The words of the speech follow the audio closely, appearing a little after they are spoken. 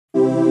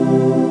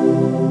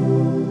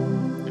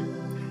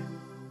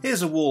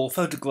Here's a wall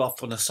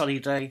photographed on a sunny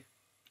day,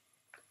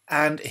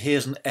 and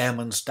here's an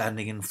airman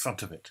standing in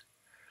front of it.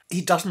 He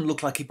doesn't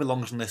look like he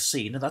belongs in this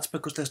scene, and that's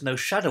because there's no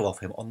shadow of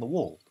him on the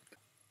wall.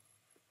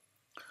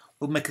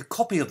 We'll make a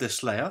copy of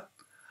this layer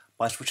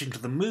by switching to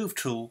the Move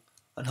tool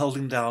and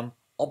holding down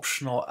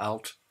Option or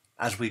Alt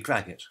as we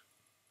drag it.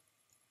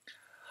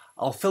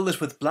 I'll fill this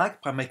with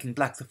black by making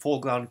black the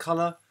foreground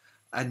colour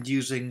and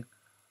using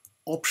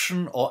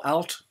Option or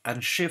Alt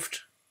and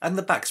Shift and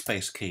the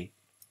backspace key,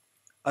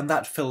 and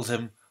that fills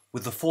him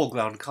with the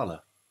foreground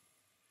colour.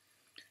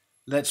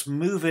 Let's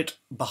move it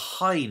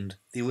behind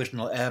the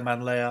original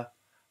airman layer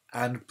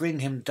and bring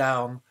him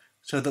down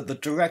so that the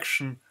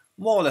direction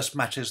more or less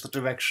matches the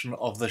direction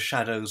of the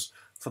shadows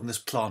from this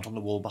plant on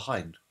the wall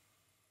behind.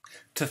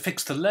 To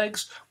fix the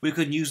legs, we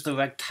can use the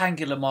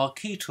rectangular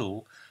marquee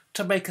tool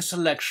to make a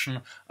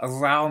selection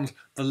around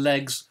the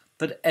legs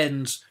that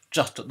ends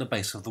just at the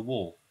base of the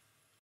wall.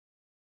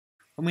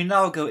 When we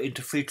now go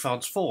into Free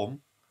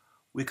Transform,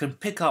 we can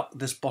pick up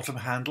this bottom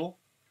handle,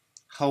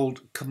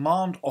 hold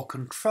Command or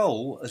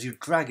Control as you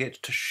drag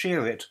it to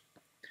shear it,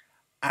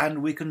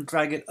 and we can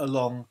drag it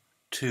along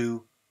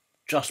to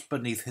just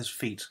beneath his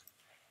feet,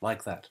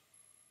 like that.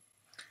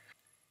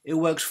 It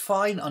works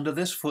fine under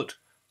this foot,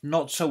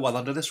 not so well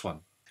under this one.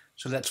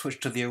 So let's switch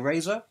to the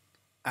eraser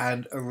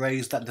and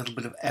erase that little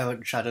bit of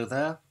errant shadow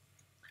there,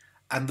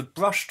 and the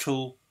brush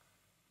tool,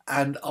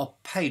 and I'll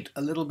paint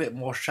a little bit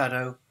more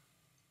shadow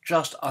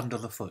just under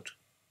the foot.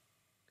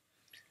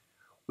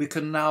 We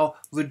can now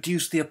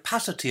reduce the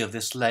opacity of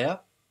this layer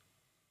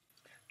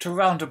to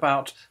round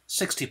about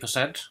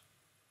 60%.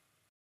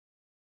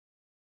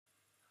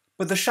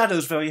 But the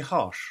shadow's very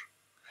harsh.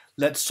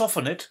 Let's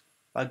soften it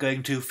by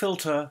going to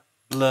Filter,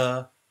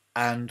 Blur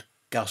and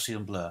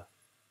Gaussian Blur.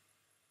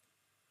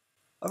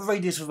 A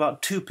radius of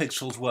about 2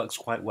 pixels works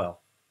quite well.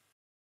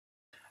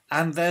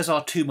 And there's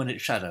our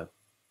 2-minute shadow.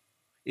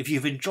 If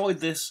you've enjoyed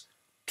this,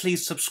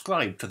 please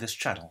subscribe to this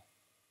channel.